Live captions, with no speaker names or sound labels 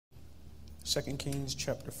2 Kings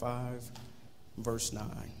chapter 5, verse 9.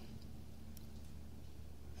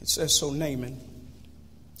 It says, "So Naaman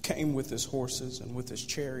came with his horses and with his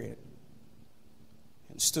chariot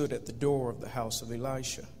and stood at the door of the house of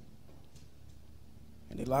Elisha.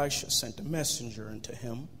 And Elisha sent a messenger unto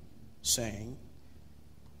him, saying,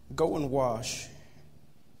 Go and wash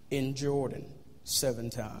in Jordan 7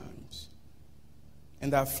 times,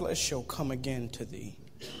 and thy flesh shall come again to thee,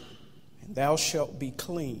 and thou shalt be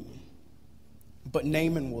clean. But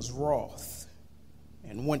Naaman was wroth,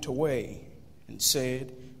 and went away, and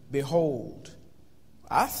said, Behold,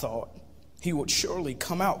 I thought he would surely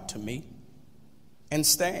come out to me, and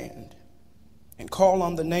stand, and call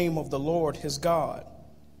on the name of the Lord his God,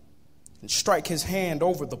 and strike his hand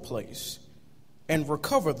over the place, and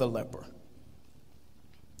recover the leper.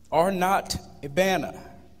 Are not Abana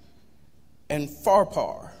and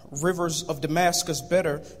Pharpar, rivers of Damascus,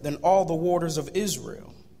 better than all the waters of Israel?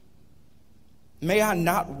 May I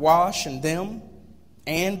not wash in them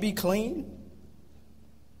and be clean?"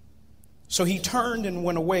 So he turned and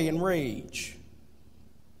went away in rage.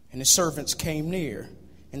 And his servants came near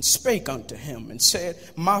and spake unto him and said,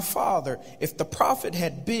 My father, if the prophet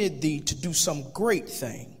had bid thee to do some great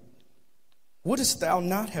thing, wouldest thou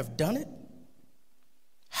not have done it?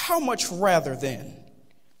 How much rather then,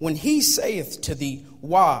 when he saith to thee,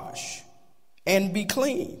 Wash and be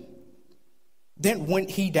clean? Then went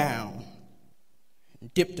he down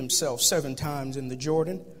and dipped himself 7 times in the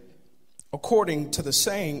Jordan, according to the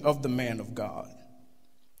saying of the man of God.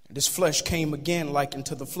 And his flesh came again like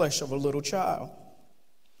unto the flesh of a little child,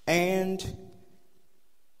 and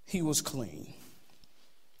he was clean.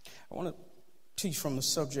 I want to teach from the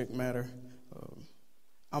subject matter,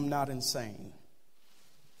 I'm not insane.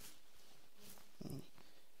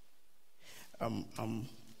 I'm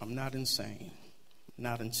not insane.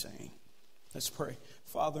 Not insane. Let's pray.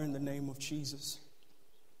 Father, in the name of Jesus,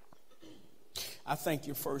 I thank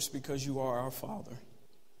you first because you are our Father.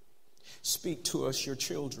 Speak to us, your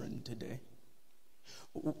children, today.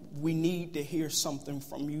 We need to hear something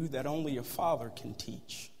from you that only a father can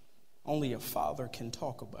teach, only a father can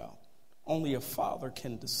talk about, only a father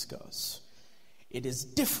can discuss. It is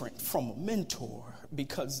different from a mentor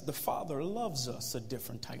because the father loves us a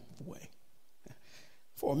different type of way.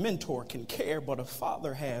 For a mentor can care, but a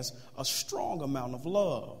father has a strong amount of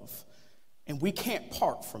love, and we can't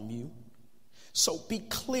part from you. So be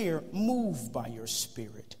clear, move by your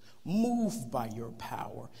spirit, move by your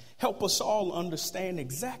power. Help us all understand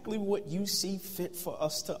exactly what you see fit for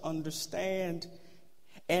us to understand.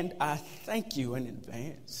 And I thank you in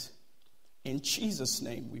advance. In Jesus'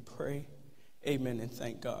 name we pray. Amen and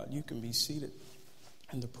thank God. You can be seated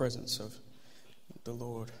in the presence of the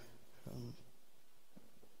Lord.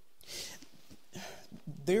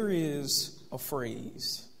 There is a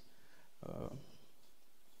phrase,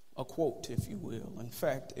 a quote, if you will. In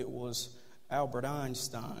fact, it was Albert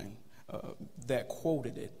Einstein that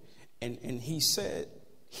quoted it. And he said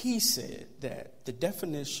that the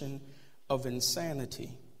definition of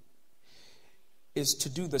insanity is to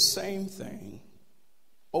do the same thing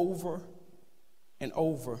over and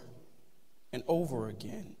over and over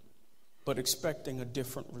again, but expecting a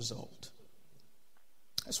different result.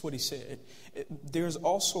 That's what he said. There's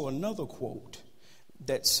also another quote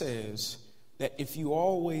that says that if you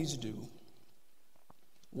always do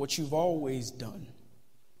what you've always done,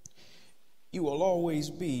 you will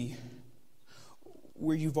always be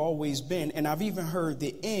where you've always been. And I've even heard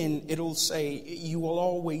the end, it'll say you will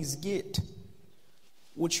always get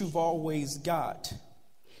what you've always got.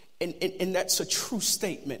 And that's a true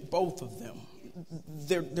statement, both of them.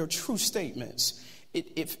 They're true statements.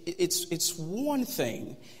 It's one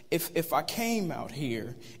thing if I came out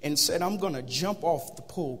here and said I'm going to jump off the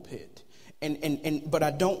pulpit, but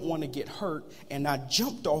I don't want to get hurt, and I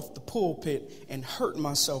jumped off the pulpit and hurt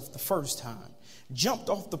myself the first time, jumped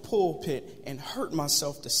off the pulpit and hurt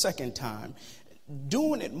myself the second time.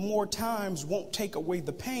 Doing it more times won't take away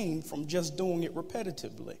the pain from just doing it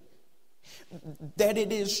repetitively. That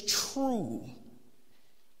it is true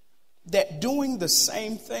that doing the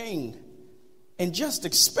same thing and just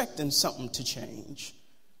expecting something to change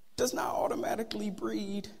does not automatically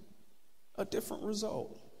breed a different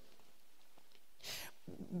result.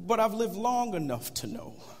 But I've lived long enough to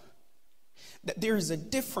know that there is a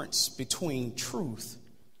difference between truth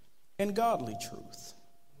and godly truth.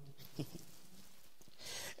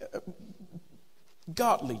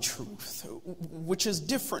 Godly truth, which is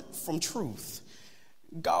different from truth.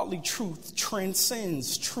 Godly truth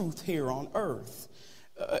transcends truth here on earth.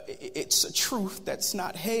 It's a truth that's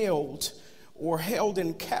not held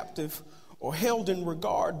in captive or held in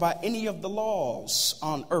regard by any of the laws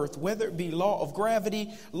on earth, whether it be law of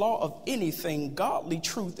gravity, law of anything. Godly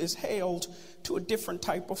truth is held to a different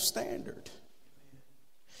type of standard.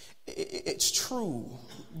 It's true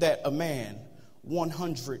that a man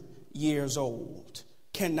 100 years old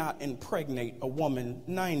cannot impregnate a woman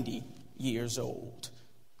 90 years old.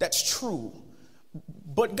 That's true.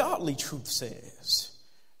 But godly truth says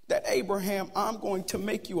that, Abraham, I'm going to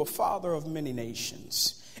make you a father of many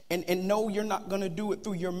nations. And no, you're not going to do it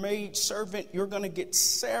through your maid servant. You're going to get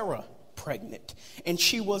Sarah pregnant. And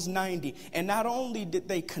she was 90. And not only did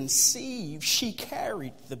they conceive, she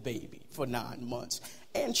carried the baby for 9 months.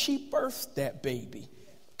 And she birthed that baby.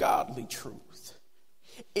 Godly truth.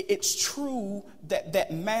 It's true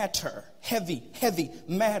that matter, heavy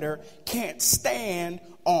matter, can't stand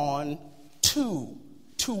on two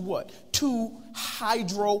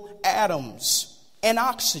hydro atoms and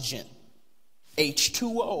oxygen,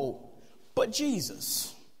 H2O. But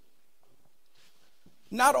Jesus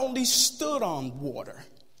not only stood on water,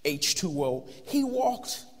 H2O, he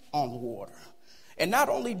walked on water. And not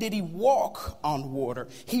only did he walk on water,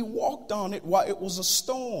 he walked on it while it was a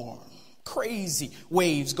storm. Crazy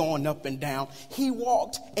waves going up and down. He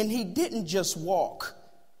walked, and he didn't just walk.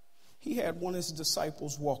 He had one of his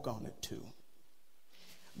disciples walk on it too.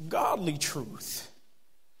 Godly truth,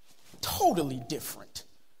 totally different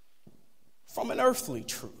from an earthly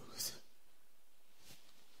truth.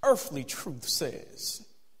 Earthly truth says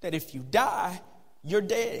that if you die, you're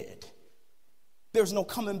dead. There's no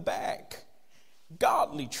coming back.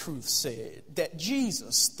 Godly truth said that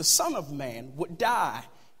Jesus, the Son of Man, would die,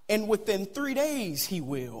 and within 3 days he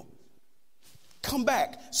will come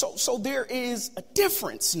back. So there is a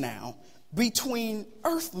difference now between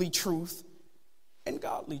earthly truth and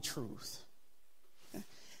godly truth.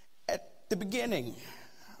 At the beginning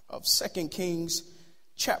of 2 Kings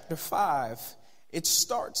chapter 5, it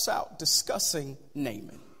starts out discussing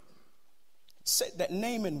Naaman. It said that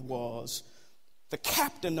Naaman was the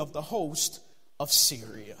captain of the host of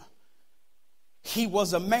Syria. He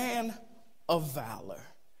was a man of valor.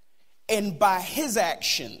 And by his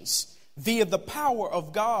actions, via the power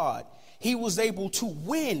of God, he was able to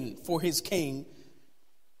win for his king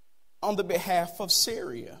on the behalf of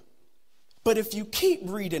Syria. But if you keep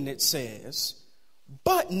reading, it says,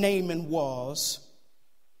 but Naaman was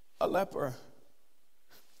a leper.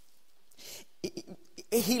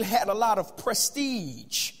 He had a lot of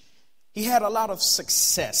prestige. He had a lot of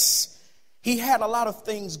success. He had a lot of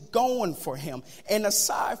things going for him. And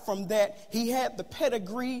aside from that, he had the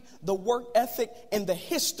pedigree, the work ethic, and the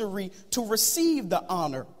history to receive the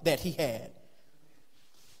honor that he had.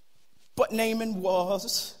 But Naaman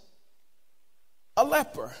was a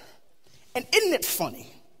leper. And isn't it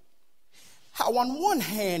funny how on one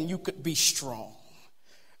hand you could be strong,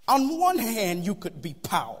 on one hand you could be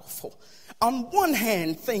powerful, on one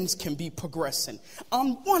hand things can be progressing,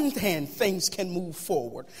 on one hand things can move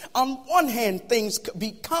forward, on one hand things could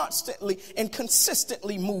be constantly and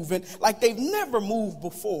consistently moving like they've never moved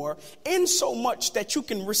before, in so much that you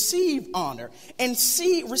can receive honor and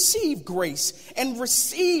receive grace and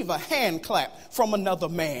receive a hand clap from another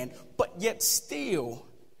man, but yet still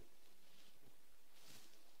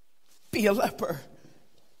be a leper.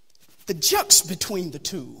 The juxtaposition between the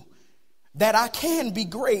two, that I can be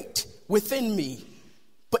great within me,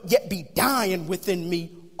 but yet be dying within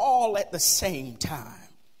me all at the same time.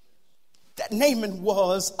 That Naaman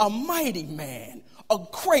was a mighty man, a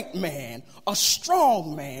great man, a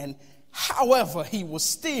strong man. However, he was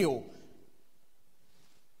still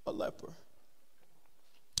a leper.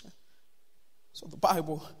 So the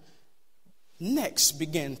Bible next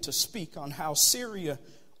began to speak on how Syria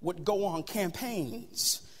would go on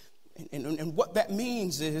campaigns. And what that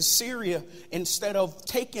means is Syria, instead of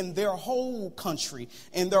taking their whole country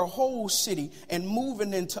and their whole city and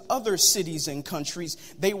moving into other cities and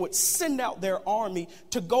countries, they would send out their army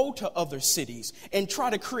to go to other cities and try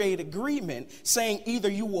to create agreement saying either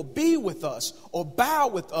you will be with us or bow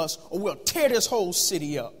with us or we'll tear this whole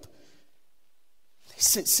city up. They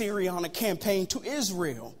sent Syria on a campaign to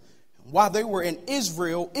Israel. While they were in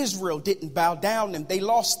Israel, Israel didn't bow down and they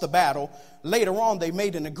lost the battle. Later on, they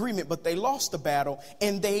made an agreement, but they lost the battle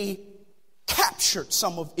and they captured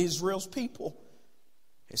some of Israel's people.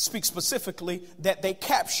 It speaks specifically that they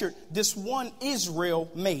captured this one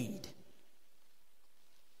Israel maid.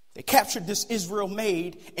 They captured this Israel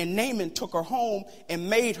maid, and Naaman took her home and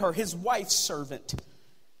made her his wife's servant.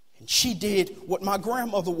 And she did what my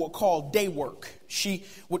grandmother would call day work. She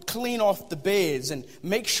would clean off the beds and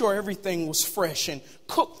make sure everything was fresh and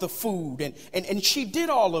cook the food. And she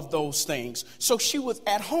did all of those things. So she was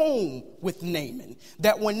at home with Naaman.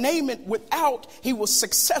 That when Naaman went out, he was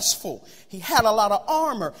successful. He had a lot of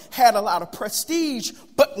armor, had a lot of prestige.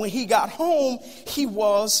 But when he got home, he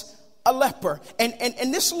was a leper.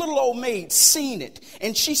 And this little old maid seen it.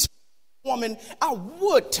 And she said, woman, I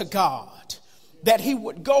would to God that he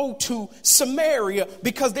would go to Samaria,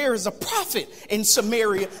 because there is a prophet in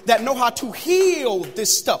Samaria that know how to heal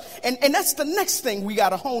this stuff. And that's the next thing we got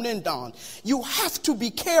to hone in on. You have to be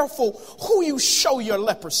careful who you show your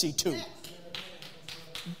leprosy to.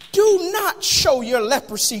 Do not show your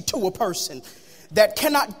leprosy to a person that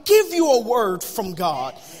cannot give you a word from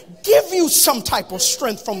God, give you some type of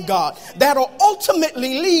strength from God that'll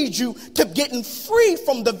ultimately lead you to getting free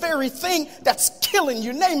from the very thing that's killing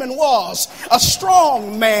you. Naaman was a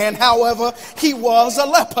strong man, however, he was a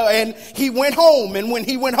leper, and he went home. And when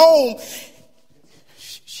he went home,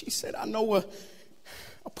 she said, I know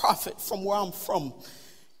a prophet from where I'm from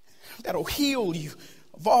that'll heal you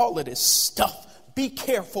of all of this stuff. Be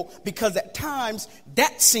careful, because at times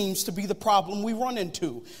that seems to be the problem we run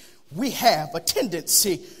into. We have a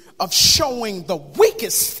tendency of showing the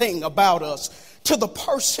weakest thing about us to the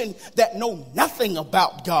person that know nothing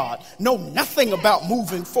about God, know nothing about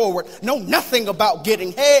moving forward, know nothing about getting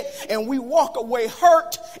ahead, and we walk away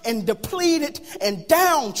hurt and depleted and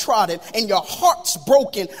downtrodden, and your heart's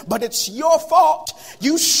broken, but it's your fault.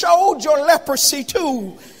 You showed your leprosy to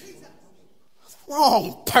the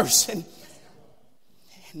wrong person.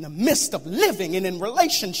 In the midst of living and in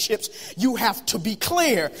relationships, you have to be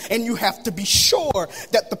clear and you have to be sure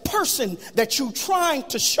that the person that you're trying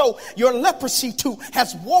to show your leprosy to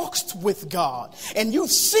has walked with God, and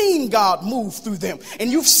you've seen God move through them, and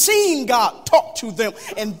you've seen God talk to them,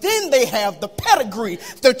 and then they have the pedigree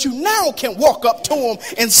that you now can walk up to them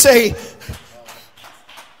and say,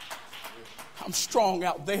 I'm strong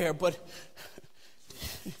out there, but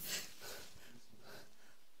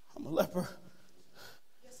I'm a leper.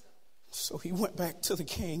 So he went back to the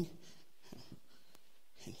king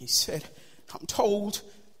and he said, I'm told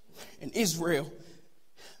in Israel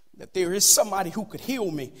that there is somebody who could heal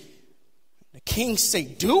me. The king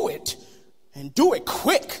said, do it, and do it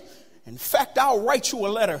quick. In fact, I'll write you a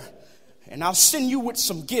letter and I'll send you with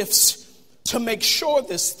some gifts to make sure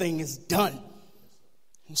this thing is done.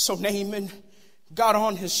 And so Naaman got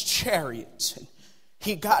on his chariots and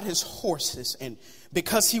he got his horses, and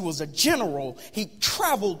because he was a general, he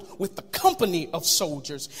traveled with the company of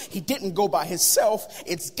soldiers. He didn't go by himself.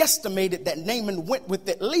 It's guesstimated that Naaman went with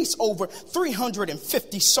at least over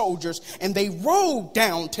 350 soldiers, and they rode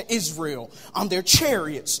down to Israel on their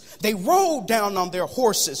chariots. They rode down on their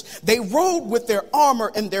horses. They rode with their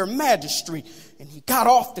armor and their majesty. And he got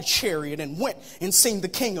off the chariot and went and seen the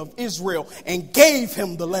king of Israel and gave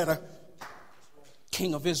him the letter.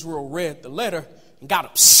 King of Israel read the letter and got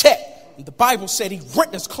upset. And the Bible said he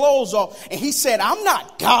rent his clothes off, and he said, I'm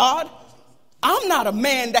not God. I'm not a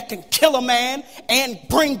man that can kill a man and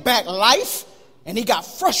bring back life. And he got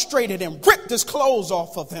frustrated and ripped his clothes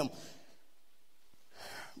off of him.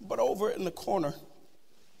 But over in the corner,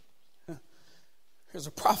 there's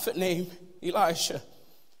a prophet named Elisha.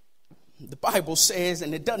 The Bible says,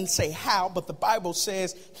 and it doesn't say how, but the Bible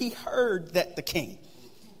says he heard that the king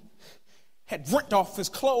had ripped off his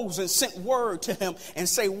clothes and sent word to him and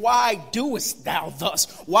say, why doest thou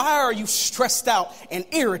thus? Why are you stressed out and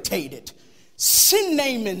irritated? Send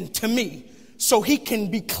Naaman to me so he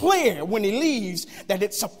can be clear when he leaves that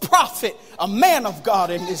it's a prophet, a man of God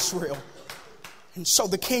in Israel. And so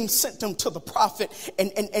the king sent him to the prophet,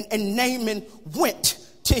 and Naaman went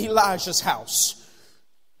to Elijah's house.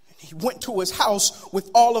 He went to his house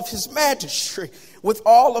with all of his magistracy, with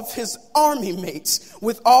all of his army mates,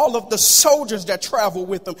 with all of the soldiers that traveled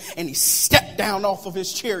with him. And he stepped down off of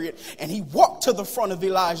his chariot and he walked to the front of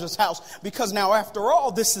Elijah's house. Because now, after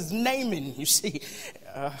all, this is Naaman, you see.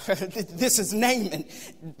 This is Naaman.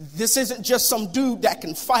 This isn't just some dude that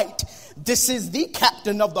can fight. This is the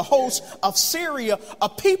captain of the host of Syria, a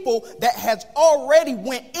people that has already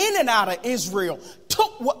went in and out of Israel,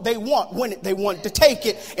 took what they want when they wanted to take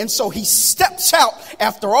it. And so he steps out,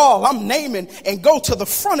 after all, I'm Naaman, and go to the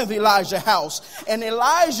front of Elijah's house. And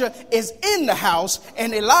Elijah is in the house,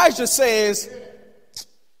 and Elijah says,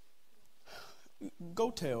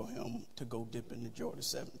 go tell him to go dip in the Jordan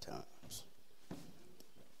 7 times.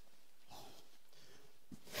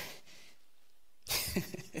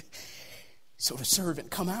 So the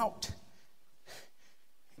servant come out.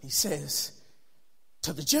 He says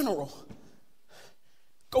to the general,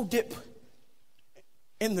 go dip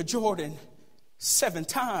in the Jordan 7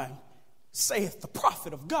 times, saith the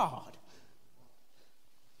prophet of God.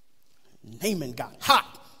 Naaman got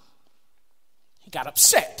hot. He got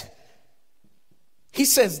upset. He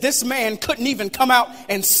says, this man couldn't even come out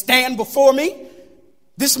and stand before me.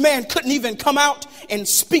 This man couldn't even come out and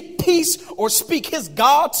speak peace or speak his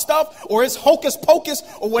God stuff or his hocus pocus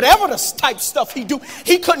or whatever the type stuff he do.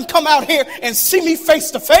 He couldn't come out here and see me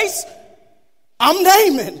face to face. I'm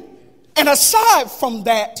Naaman. And aside from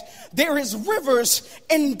that, there is rivers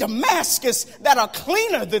in Damascus that are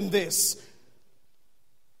cleaner than this.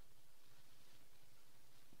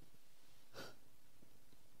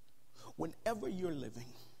 Whenever you're living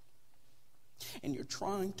and you're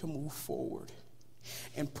trying to move forward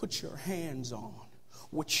and put your hands on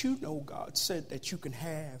what you know God said that you can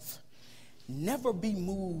have, never be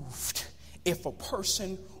moved if a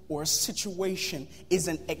person or a situation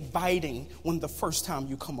isn't inviting when the first time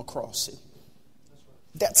you come across it.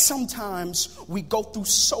 That sometimes we go through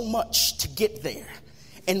so much to get there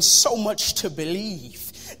and so much to believe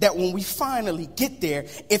that when we finally get there,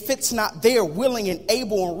 if it's not there willing and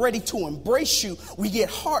able and ready to embrace you, we get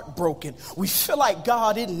heartbroken. We feel like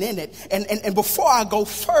God isn't in it. And before I go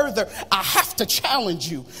further, I have to challenge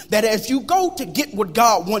you that as you go to get what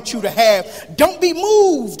God wants you to have, don't be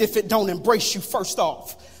moved if it don't embrace you first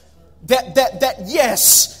off. That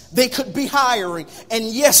yes, they could be hiring. And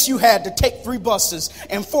yes, you had to take 3 buses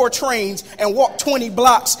and 4 trains and walk 20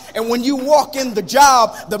 blocks. And when you walk in the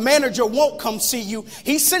job, the manager won't come see you.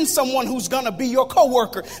 He sends someone who's going to be your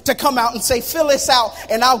coworker to come out and say, fill this out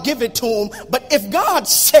and I'll give it to him. But if God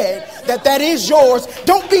said that is yours,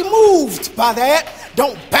 don't be moved by that.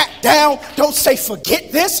 Don't back down. Don't say,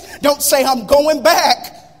 forget this. Don't say, I'm going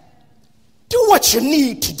back. Do what you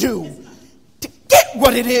need to do to get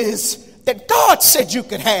what it is that God said you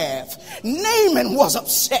could have. Naaman was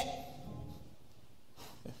upset.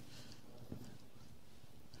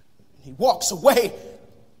 He walks away.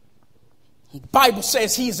 The Bible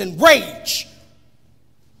says he is enraged.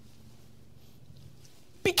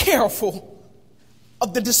 Be careful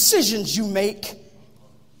of the decisions you make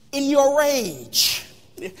in your rage.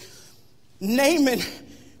 Naaman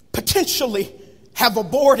potentially have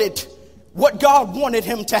aborted what God wanted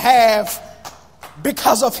him to have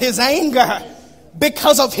because of his anger,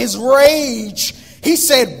 because of his rage. He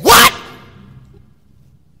said, what?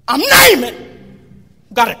 I'm Naaman.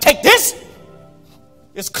 Got to take this?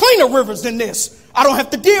 There's cleaner rivers than this. I don't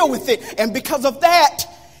have to deal with it. And because of that,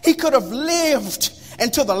 he could have lived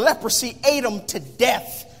until the leprosy ate him to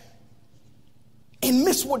death and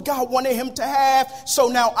missed what God wanted him to have. So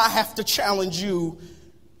now I have to challenge you.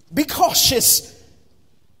 Be cautious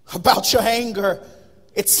about your anger.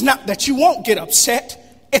 It's not that you won't get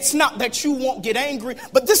upset. It's not that you won't get angry.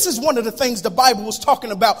 But this is one of the things the Bible was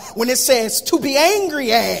talking about when it says to be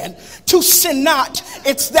angry and to sin not.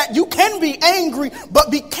 It's that you can be angry,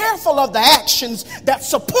 but be careful of the actions that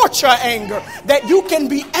support your anger. That you can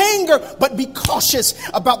be angry, but be cautious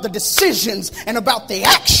about the decisions and about the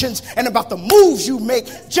actions and about the moves you make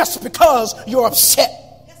just because you're upset.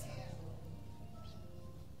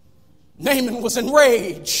 Naaman was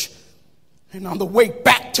enraged. And on the way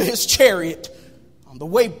back to his chariot, on the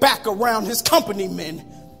way back around his company men,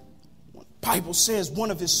 the Bible says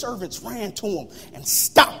one of his servants ran to him and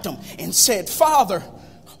stopped him and said, Father,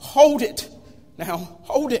 hold it. Now,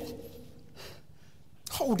 hold it.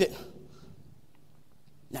 Hold it.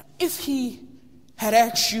 Now, if he had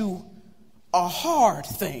asked you a hard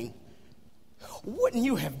thing, wouldn't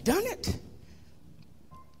you have done it?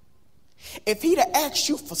 If he'd have asked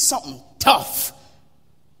you for something tough,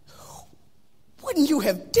 wouldn't you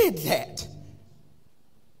have did that?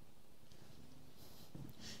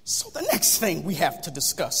 So the next thing we have to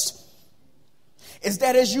discuss is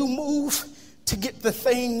that as you move to get the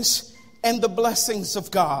things and the blessings of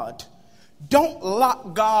God, don't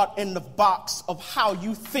lock God in the box of how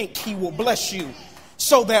you think he will bless you.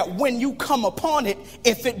 So that when you come upon it,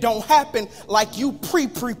 if it don't happen like you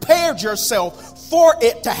prepared yourself for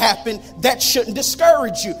it to happen, that shouldn't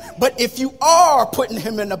discourage you. But if you are putting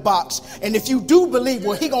him in a box, and if you do believe,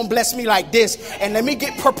 well, he gonna bless me like this, and let me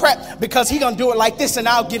get prepped because he gonna do it like this and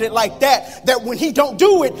I'll get it like that, that when he don't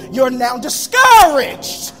do it, you're now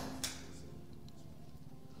discouraged.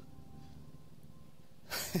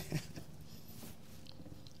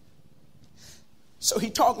 So he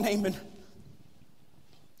talked Naaman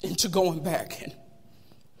into going back, and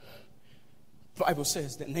the Bible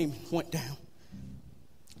says that Naaman went down.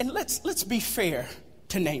 And let's be fair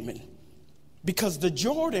to Naaman, because the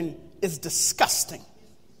Jordan is disgusting.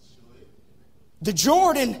 The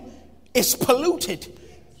Jordan is polluted.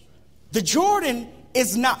 The Jordan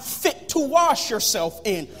is not fit to wash yourself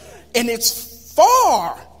in. And it's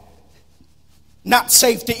far not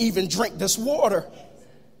safe to even drink this water.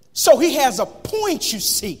 So he has a point, you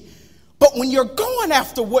see. But when you're going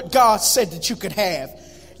after what God said that you could have,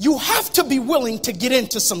 you have to be willing to get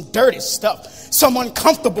into some dirty stuff, some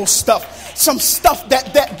uncomfortable stuff, some stuff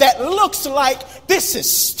that looks like this is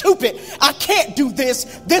stupid. I can't do this.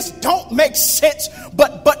 This don't make sense.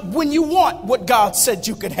 But when you want what God said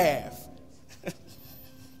you could have.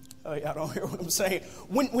 Oh, y'all don't hear what I'm saying.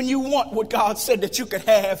 When you want what God said that you could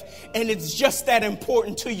have, and it's just that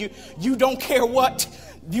important to you, you don't care what,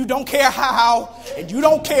 you don't care how, and you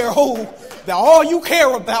don't care who. That all you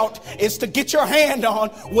care about is to get your hand on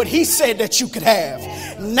what he said that you could have.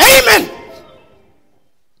 Naaman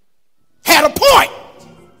had a point.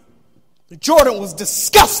 Jordan was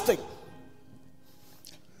disgusting.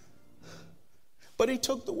 But he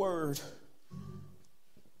took the word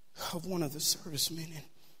of one of the servicemen, and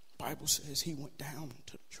the Bible says he went down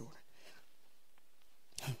into the Jordan.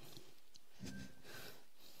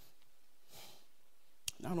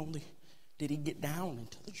 Not only did he get down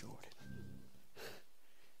into the Jordan,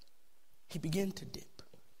 he began to dip.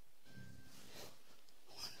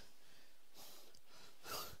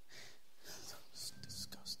 It's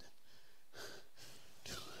disgusting.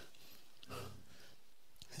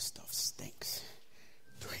 This stuff stinks.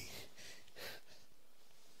 3.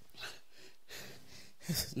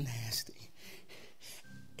 This is nasty.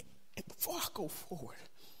 And before I go forward,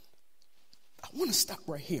 I want to stop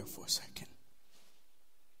right here for a second.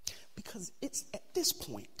 Because it's at this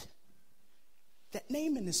point that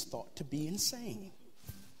Naaman is thought to be insane.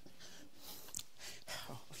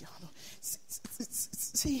 Oh,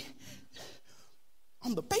 see,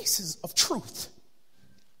 on the basis of truth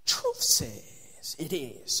says it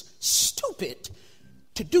is stupid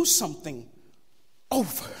to do something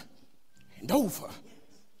over and over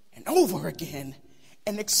and over again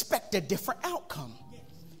and expect a different outcome.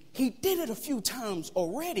 He did it a few times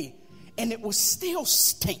already, and it was still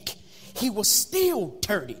stink. He was still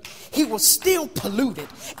dirty. He was still polluted.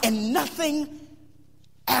 And nothing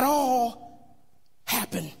at all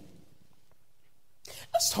happened.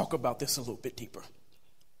 Let's talk about this a little bit deeper.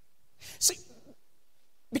 See,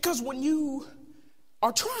 because when you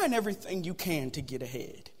are trying everything you can to get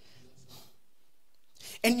ahead,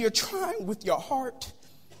 and you're trying with your heart,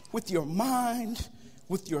 with your mind,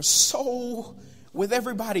 with your soul, with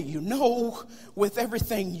everybody you know, with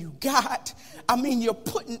everything you got. I mean, you're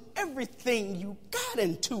putting everything you got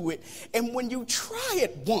into it. And when you try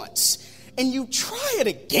it once, and you try it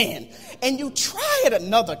again, and you try it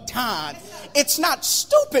another time, it's not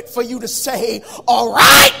stupid for you to say, all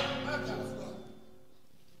right,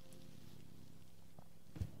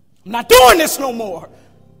 I'm not doing this no more.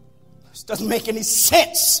 This doesn't make any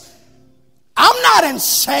sense. I'm not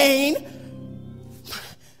insane.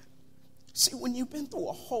 See, when you've been through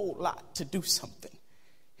a whole lot to do something,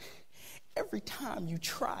 every time you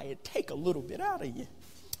try it, take a little bit out of you.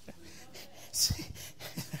 See,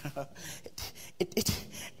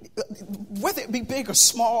 whether it be big or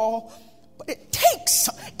small, but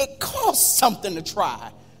it costs something to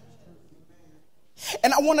try.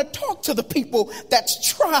 And I want to talk to the people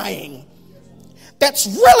that's trying, that's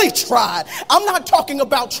really tried. I'm not talking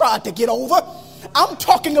about tried to get over. I'm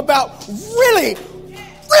talking about really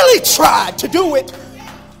tried to do it,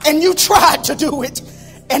 and you tried to do it,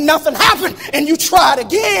 and nothing happened, and you tried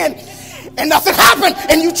again, and nothing happened,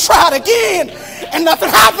 and you tried again, and nothing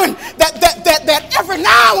happened. That every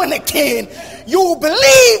now and again you'll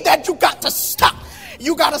believe that you got to stop.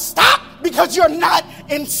 You got to stop because you're not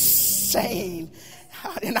insane.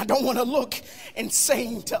 And I don't want to look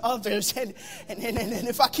insane to others. And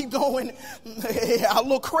if I keep going, I'll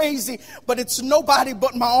look crazy. But it's nobody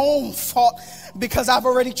but my own fault because I've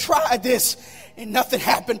already tried this and nothing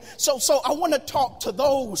happened. So I want to talk to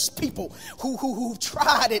those people who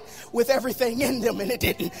tried it with everything in them and it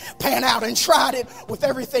didn't pan out, and tried it with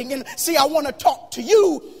everything in. See, I want to talk to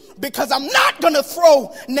you because I'm not going to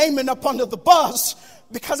throw Naaman up under the bus,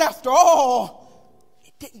 because after all,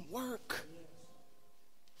 it didn't work.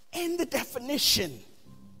 And the definition,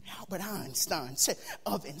 Albert Einstein said,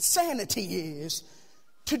 of insanity is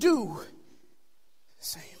to do the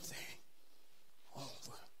same thing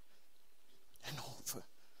over and over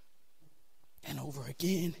and over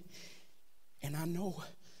again. And I know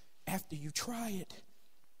after you try it,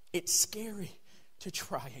 it's scary to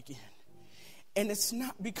try again. And it's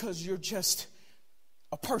not because you're just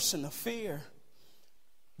a person of fear.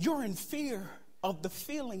 You're in fear of the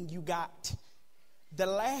feeling you got the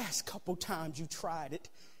last couple times you tried it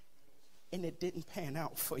and it didn't pan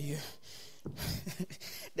out for you.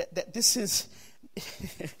 that this is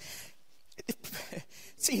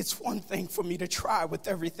See, it's one thing for me to try with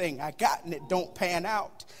everything I got and it don't pan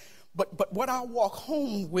out. But what I walk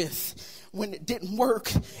home with when it didn't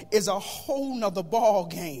work is a whole nother ball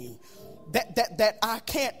game. That I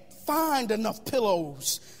can't find enough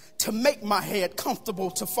pillows to make my head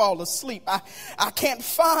comfortable to fall asleep. I can't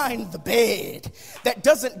find the bed that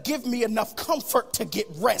doesn't give me enough comfort to get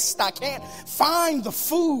rest. I can't find the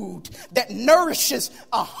food that nourishes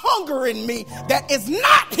a hunger in me that is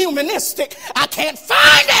not humanistic. I can't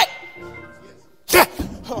find it.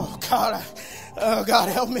 Oh God. Oh God,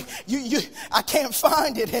 help me! I can't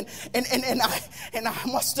find it, and I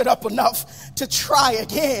mustered up enough to try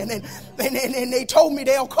again, and they told me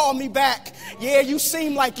they'll call me back. Yeah, you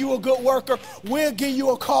seem like you a good worker. We'll give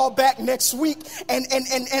you a call back next week, and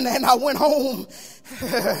I went home.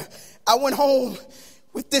 I went home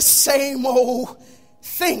with this same old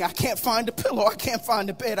thing. I can't find a pillow. I can't find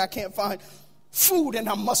a bed. I can't find food, and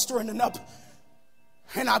I'm mustering it up,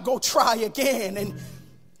 and I go try again, and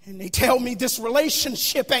they tell me this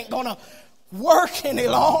relationship ain't gonna work any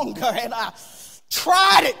longer. And I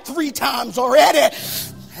tried it 3 times already.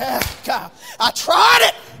 God, I tried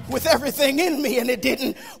it with everything in me and it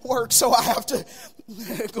didn't work. So I have to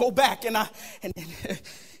go back and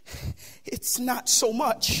it's not so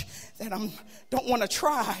much that I don't want to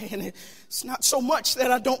try. And it's not so much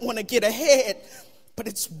that I don't want to get ahead. But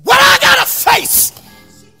it's what I gotta face.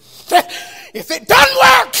 If it doesn't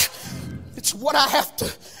work, it's what I have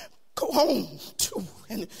to go home to.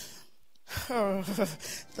 And the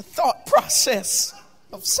thought process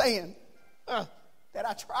of saying that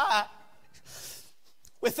I tried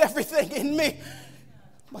with everything in me,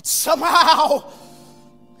 but somehow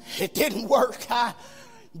it didn't work. I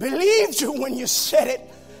believed you when you said it.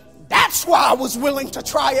 That's why I was willing to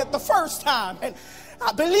try it the first time. And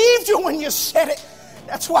I believed you when you said it.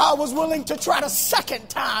 That's why I was willing to try the second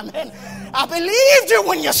time. And I believed you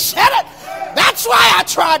when you said it. That's why I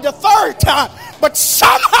tried the third time. But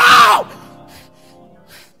somehow,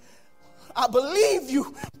 I believe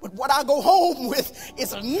you. But what I go home with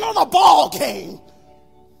is another ball game.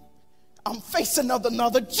 I'm facing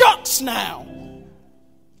another jux now.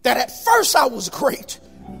 That at first I was great.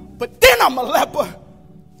 But then I'm a leper.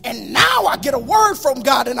 And now I get a word from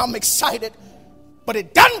God and I'm excited. But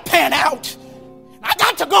it doesn't pan out. I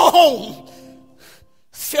got to go home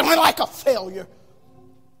feeling like a failure,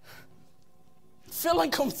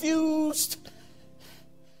 feeling confused,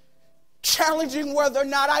 challenging whether or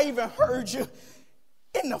not I even heard you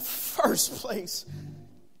in the first place.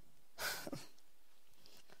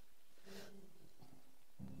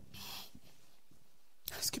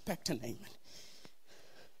 Let's get back to Naaman.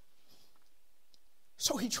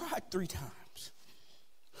 So he tried 3 times.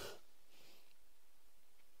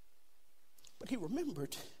 But he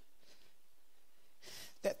remembered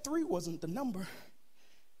that 3 wasn't the number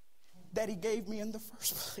that he gave me in the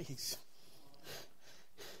first place.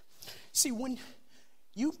 See, when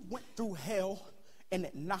you went through hell and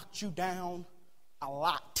it knocked you down a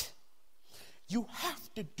lot, you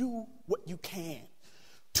have to do what you can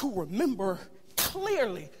to remember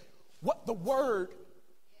clearly what the word.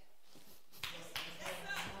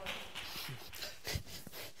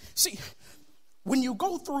 See, when you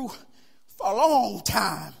go through for a long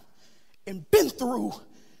time and been through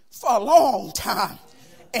for a long time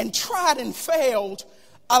and tried and failed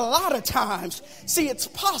a lot of times, see, it's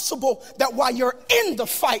possible that while you're in the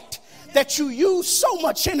fight that you use so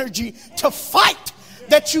much energy to fight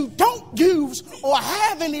that you don't use or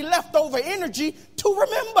have any leftover energy to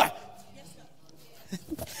remember.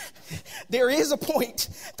 There is a point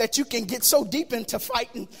that you can get so deep into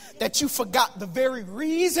fighting that you forgot the very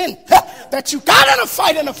reason that you got in a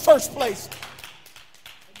fight in the first place.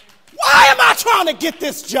 Why am I trying to get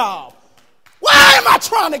this job? Why am I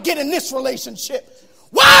trying to get in this relationship?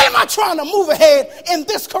 Why am I trying to move ahead in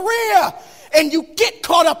this career? And you get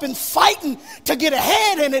caught up in fighting to get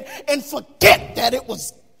ahead in it and forget that it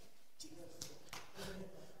was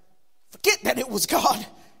God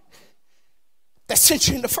that sent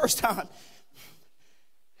you in the first time.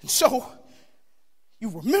 And so you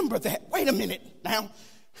remember that. Wait a minute now.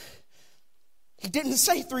 He didn't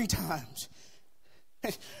say 3 times.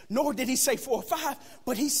 Nor did he say 4 or 5,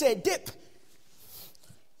 but he said dip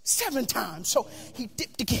 7 times. So he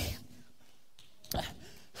dipped again.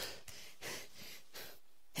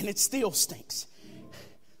 And it still stinks.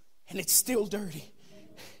 And it's still dirty.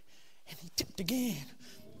 And he dipped again.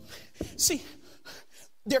 See,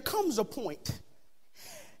 there comes a point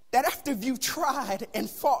that after you've tried and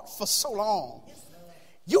fought for so long,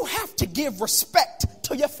 you have to give respect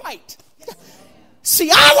to your fight. See,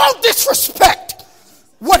 I won't disrespect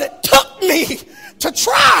what it took me to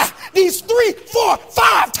try these 3, 4,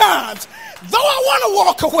 5 times. Though I want to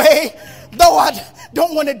walk away, though I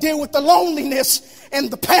don't want to deal with the loneliness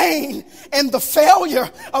and the pain and the failure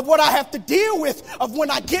of what I have to deal with of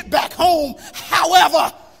when I get back home.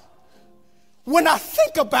 However, when I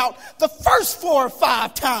think about the first 4 or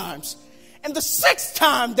 5 times and the 6th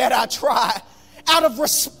time that I try, out of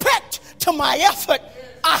respect to my effort,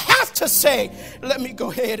 I have to say, let me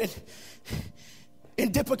go ahead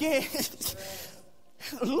and dip again.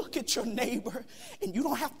 Look at your neighbor, and you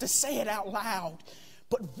don't have to say it out loud,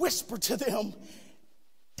 but whisper to them,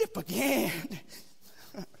 dip again.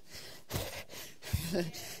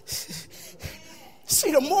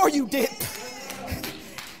 See, the more you dip,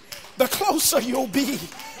 the closer you'll be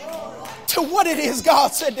to what it is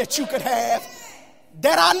God said that you could have.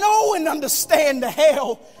 That I know and understand the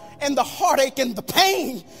hell and the heartache and the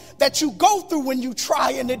pain that you go through when you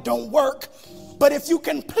try and it don't work. But if you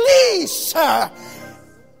can please, sir,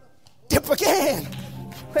 dip again.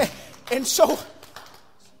 And so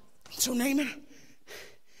Naaman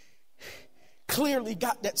clearly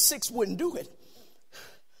got that 6 wouldn't do it.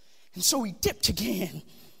 And so he dipped again.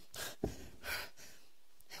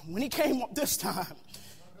 When he came up this time,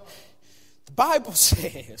 the Bible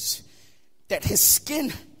says that his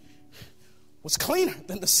skin was cleaner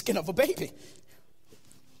than the skin of a baby.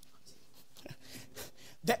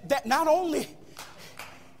 That not only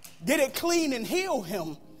did it clean and heal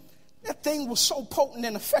him, that thing was so potent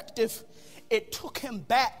and effective, it took him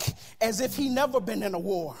back as if he never been in a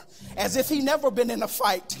war, as if he never been in a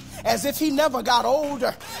fight, as if he never got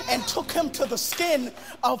older, and took him to the skin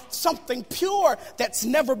of something pure that's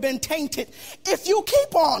never been tainted. If you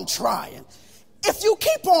keep on trying, if you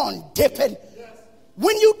keep on dipping,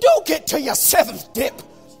 when you do get to your 7th dip,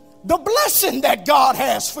 the blessing that God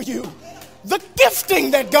has for you, the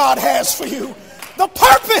gifting that God has for you, the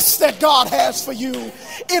purpose that God has for you,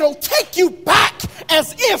 it'll take you back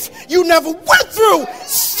as if you never went through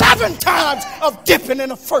 7 times of dipping in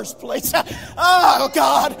the first place. Oh,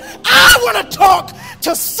 God, I want to talk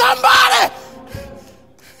to somebody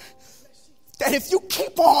that if you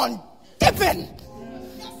keep on dipping,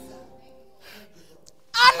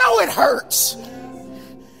 I know it hurts.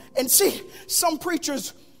 And see, some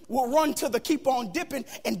preachers will run to the keep on dipping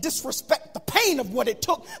and disrespect the pain of what it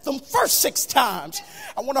took them first 6 times.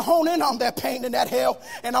 I want to hone in on that pain and that hell,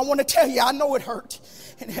 and I want to tell you, I know it hurt.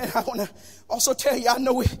 And I want to also tell you, I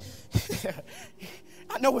know it's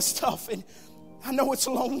tough, and I know it's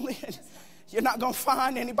lonely, and you're not going to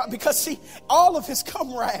find anybody. Because see, all of his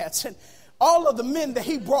comrades and all of the men that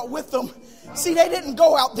he brought with him, see, they didn't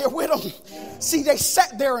go out there with him. See, they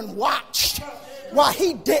sat there and watched while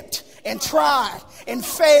he dipped and tried and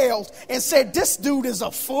failed and said, this dude is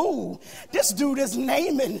a fool. This dude is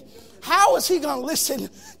Naaman. How is he going to listen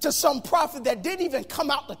to some prophet that didn't even come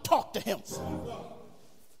out to talk to him?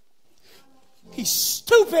 He's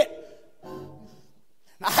stupid.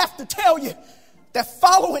 I have to tell you that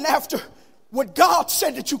following after what God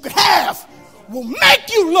said that you could have will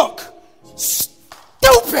make you look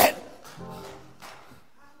stupid.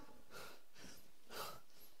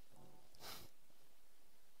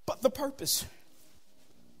 But the purpose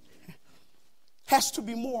has to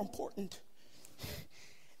be more important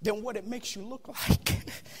than what it makes you look like.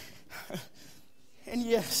 And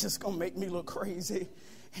yes, it's going to make me look crazy.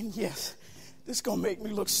 And yes, this is going to make me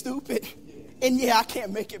look stupid. And yeah, I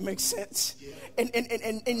can't make it make sense.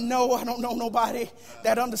 And no, I don't know nobody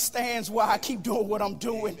that understands why I keep doing what I'm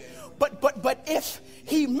doing. But if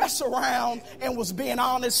he messed around and was being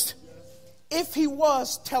honest, if he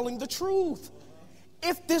was telling the truth,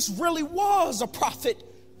 if this really was a prophet,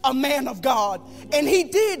 a man of God, and he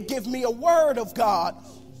did give me a word of God,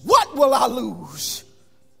 what will I lose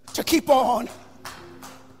to keep on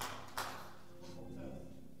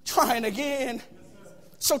trying again?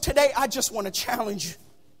 So today I just want to challenge you.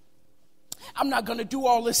 I'm not going to do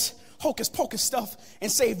all this hocus pocus stuff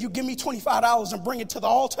and say, if you give me $25 and bring it to the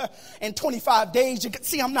altar in 25 days,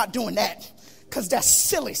 see, I'm not doing that, because that's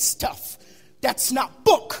silly stuff. That's not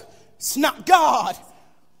book. It's not God.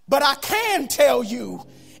 But I can tell you,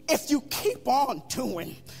 if you keep on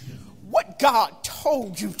doing what God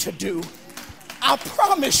told you to do, I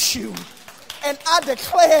promise you, and I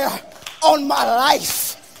declare on my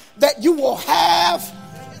life, that you will have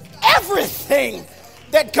everything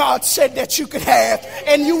that God said that you could have,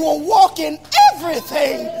 and you will walk in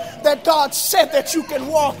everything that God said that you can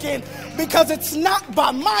walk in, because it's not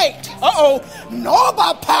by might, nor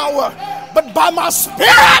by power, but by my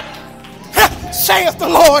spirit, saith the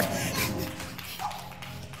Lord.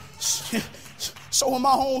 So in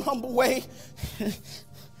my own humble way, I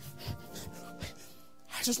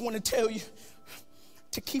I just want to tell you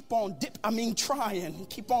to keep on trying.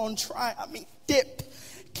 Keep on trying. Dip.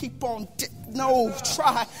 Keep on dip. No,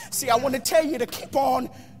 try. See, I want to tell you to keep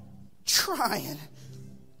on trying.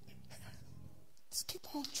 Just keep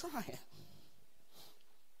on trying.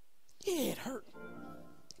 Yeah, it hurt.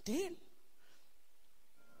 It did.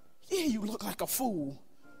 Yeah, you look like a fool.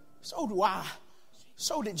 So do I.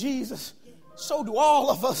 So did Jesus. So do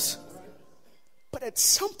all of us. But at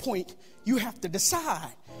some point, you have to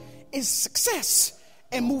decide, is success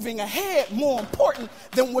and moving ahead more important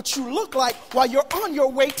than what you look like while you're on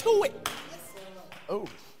your way to it? Oh.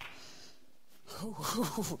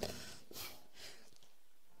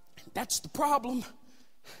 That's the problem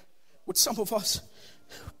with some of us.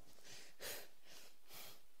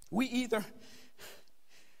 We either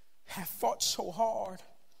have fought so hard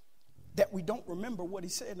that we don't remember what he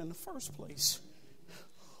said in the first place,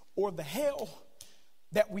 or the hell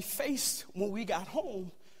that we faced when we got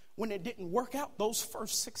home when it didn't work out those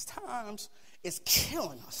first 6 times is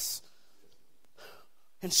killing us.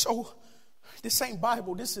 And so this ain't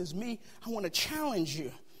Bible, this is me. I want to challenge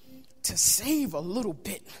you to save a little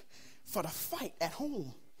bit for the fight at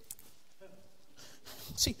home.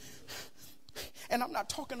 See, and I'm not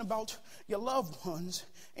talking about your loved ones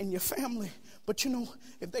and your family, but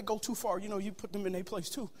if they go too far, you put them in their place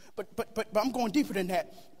too. But I'm going deeper than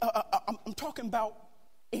that. I'm talking about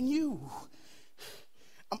in you.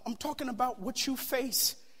 I'm talking about what you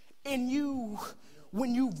face in you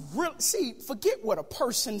when you really see. Forget what a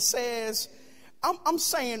person says. I'm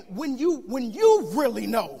saying when you really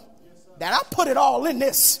know that I put it all in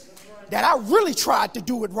this, that I really tried to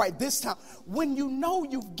do it right this time. When you know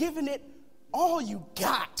you've given it all you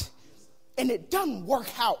got and it doesn't work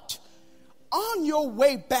out, on your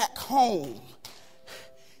way back home,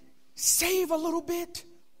 save a little bit,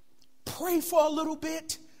 pray for a little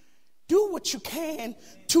bit, do what you can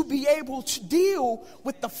to be able to deal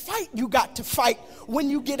with the fight you got to fight when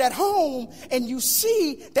you get at home and you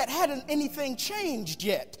see that hadn't anything changed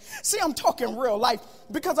yet. See, I'm talking real life,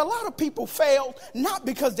 because a lot of people failed not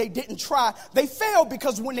because they didn't try. They failed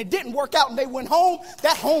because when it didn't work out and they went home,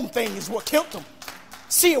 that home thing is what killed them.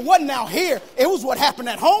 See, it wasn't out here. It was what happened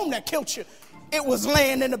at home that killed you. It was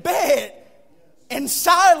laying in the bed in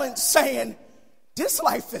silence saying, this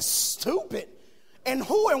life is stupid. And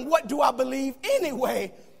who and what do I believe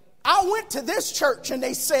anyway? I went to this church and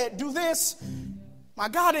they said, do this. My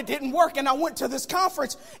God, it didn't work. And I went to this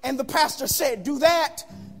conference and the pastor said, do that.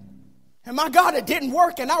 And my God, it didn't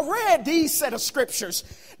work. And I read these set of scriptures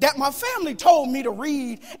that my family told me to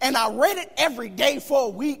read. And I read it every day for a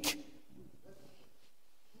week.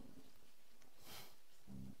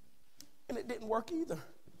 And it didn't work either.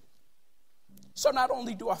 So not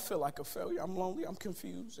only do I feel like a failure, I'm lonely, I'm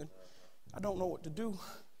confused, and I don't know what to do.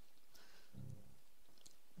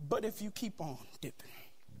 But if you keep on dipping,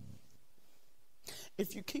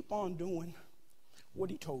 if you keep on doing what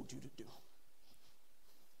he told you to do,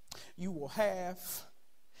 you will have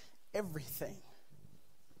everything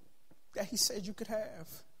that he said you could have.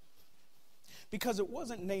 Because it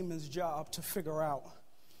wasn't Naaman's job to figure out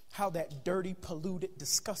how that dirty, polluted,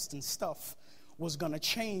 disgusting stuff was going to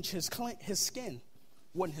change his skin.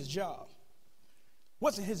 Wasn't his job.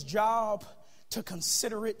 Wasn't his job to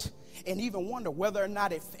consider it and even wonder whether or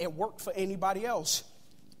not it worked for anybody else.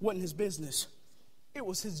 Wasn't his business. It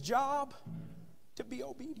was his job to be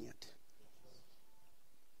obedient.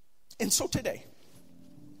 And so today,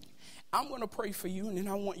 I'm going to pray for you, and then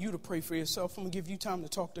I want you to pray for yourself. I'm going to give you time to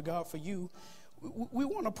talk to God for you. We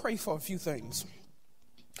want to pray for a few things.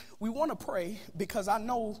 We want to pray because I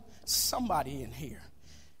know somebody in here.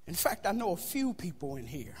 In fact, I know a few people in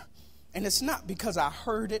here. And it's not because I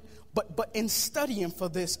heard it, but in studying for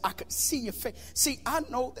this, I could see your face. See, I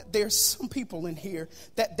know that there's some people in here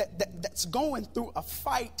that's going through a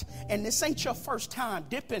fight, and this ain't your first time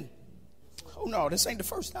dipping. Oh, no, this ain't the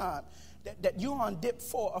first time that you're on dip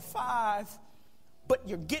 4 or 5, but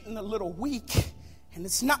you're getting a little weak. And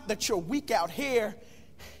it's not that you're weak out here.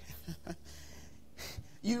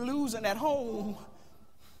 You're losing at home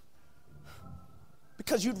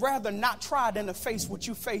because you'd rather not try than to face what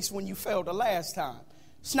you faced when you failed the last time.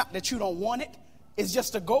 It's not that you don't want it. It's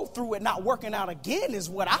just to go through it not working out again is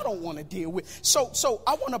what I don't want to deal with. So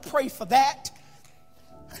I want to pray for that.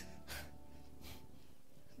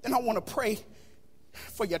 Then I want to pray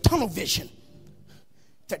for your tunnel vision,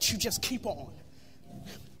 that you just keep on.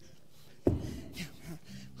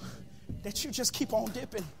 That you just keep on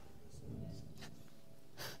dipping.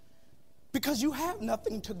 Because you have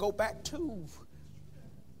nothing to go back to.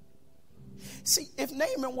 See, if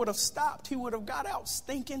Naaman would have stopped, he would have got out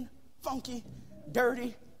stinking, funky,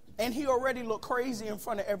 dirty, and he already looked crazy in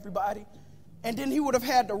front of everybody. And then he would have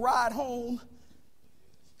had to ride home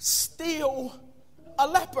still a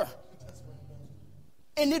leper.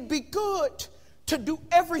 And it'd be good to do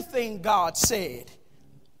everything God said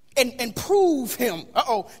and prove him,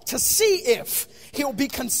 to see if he'll be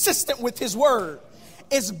consistent with his word.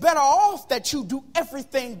 It's better off that you do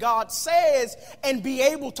everything God says and be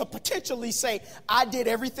able to potentially say, I did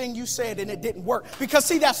everything you said and it didn't work. Because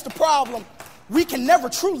see, that's the problem. We can never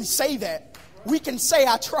truly say that. We can say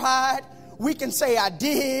I tried. We can say I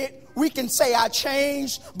did. We can say I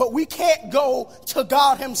changed. But we can't go to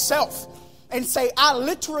God himself and say, I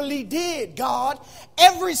literally did, God,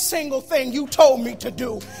 every single thing you told me to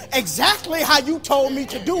do, exactly how you told me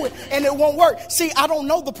to do it, and it won't work. See, I don't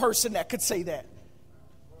know the person that could say that.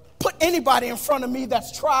 Put anybody in front of me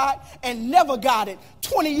that's tried and never got it,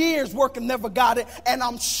 20 years working, never got it, and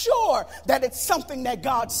I'm sure that it's something that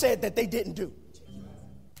God said that they didn't do.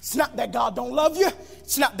 It's not that God don't love you.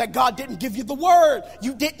 It's not that God didn't give you the word.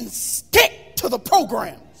 You didn't stick to the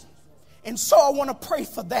program. And so I want to pray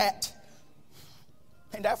for that.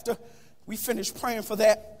 And after we finish praying for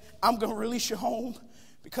that, I'm going to release you home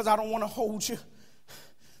because I don't want to hold you.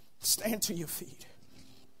 Stand to your feet.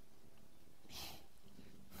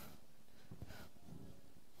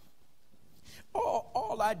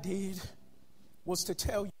 All I did was to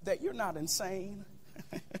tell you that you're not insane.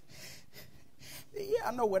 Yeah,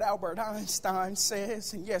 I know what Albert Einstein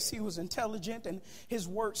says, and yes, he was intelligent, and his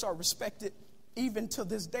works are respected even to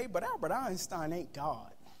this day, but Albert Einstein ain't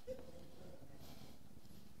God.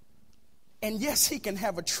 And yes, he can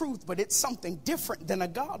have a truth, but it's something different than a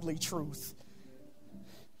godly truth.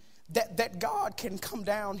 That God can come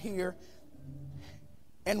down here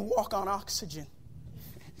and walk on oxygen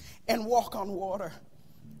and walk on water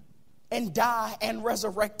and die and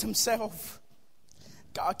resurrect himself.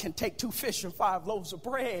 God can take 2 fish and 5 loaves of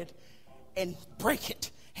bread and break it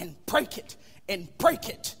and break it and break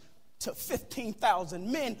it to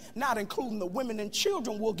 15,000 men, not including the women and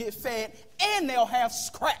children, will get fed, and they'll have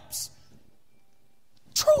scraps.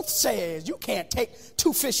 Truth says you can't take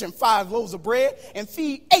 2 fish and 5 loaves of bread and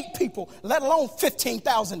feed 8 people, let alone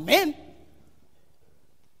 15,000 men.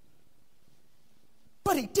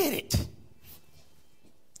 But he did it.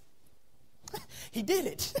 He did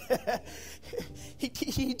it.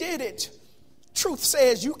 He did it. Truth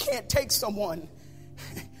says you can't take someone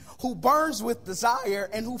who burns with desire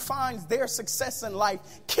and who finds their success in life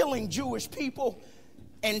killing Jewish people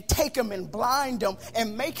and take him and blind him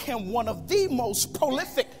and make him one of the most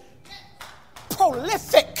prolific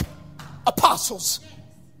apostles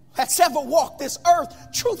that's ever walked this earth.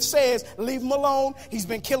 Truth says, leave him alone. He's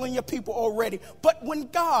been killing your people already. But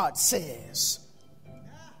when God says,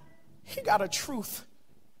 he got a truth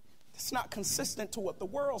that's not consistent to what the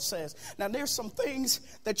world says. Now, there's some things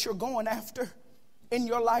that you're going after in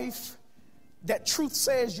your life that truth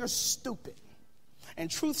says you're stupid.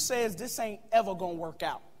 And truth says this ain't ever going to work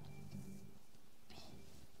out.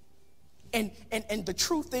 And the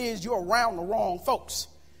truth is you're around the wrong folks.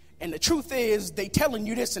 And the truth is they telling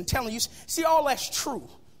you this and telling you. See, all that's true.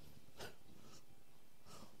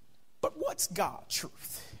 But what's God's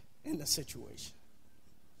truth in the situation?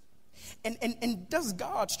 And does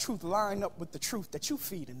God's truth line up with the truth that you're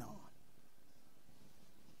feeding on?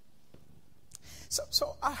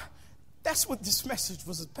 So that's what this message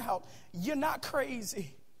was about. You're not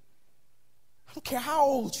crazy. I don't care how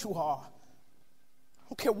old you are. I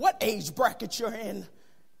don't care what age bracket you're in.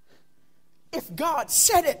 If God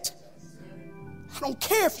said it, I don't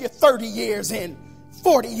care if you're 30 years in,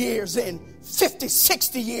 40 years in, 50,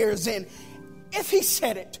 60 years in. If he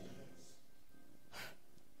said it,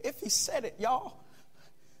 y'all.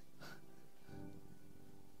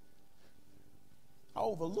 I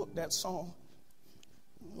overlooked that song.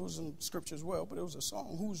 It was in scripture as well, but it was a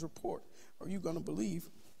song. Whose report are you going to believe?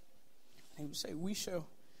 And he would say, we shall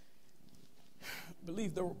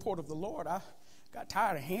believe the report of the Lord. I got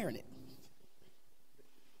tired of hearing it.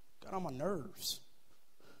 Got on my nerves.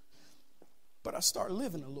 But I started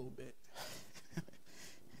living a little bit.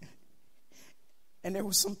 And there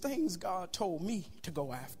were some things God told me to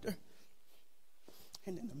go after.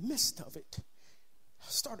 And in the midst of it, I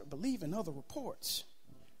started believing other reports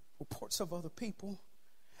of other people.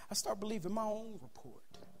 I started believing my own report.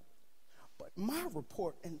 But my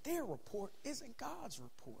report and their report isn't God's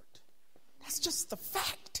report. That's just the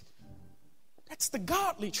fact. That's the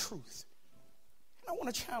godly truth. And I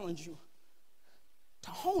want to challenge you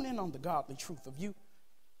to hone in on the godly truth of you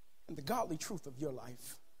and the godly truth of your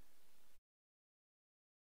life.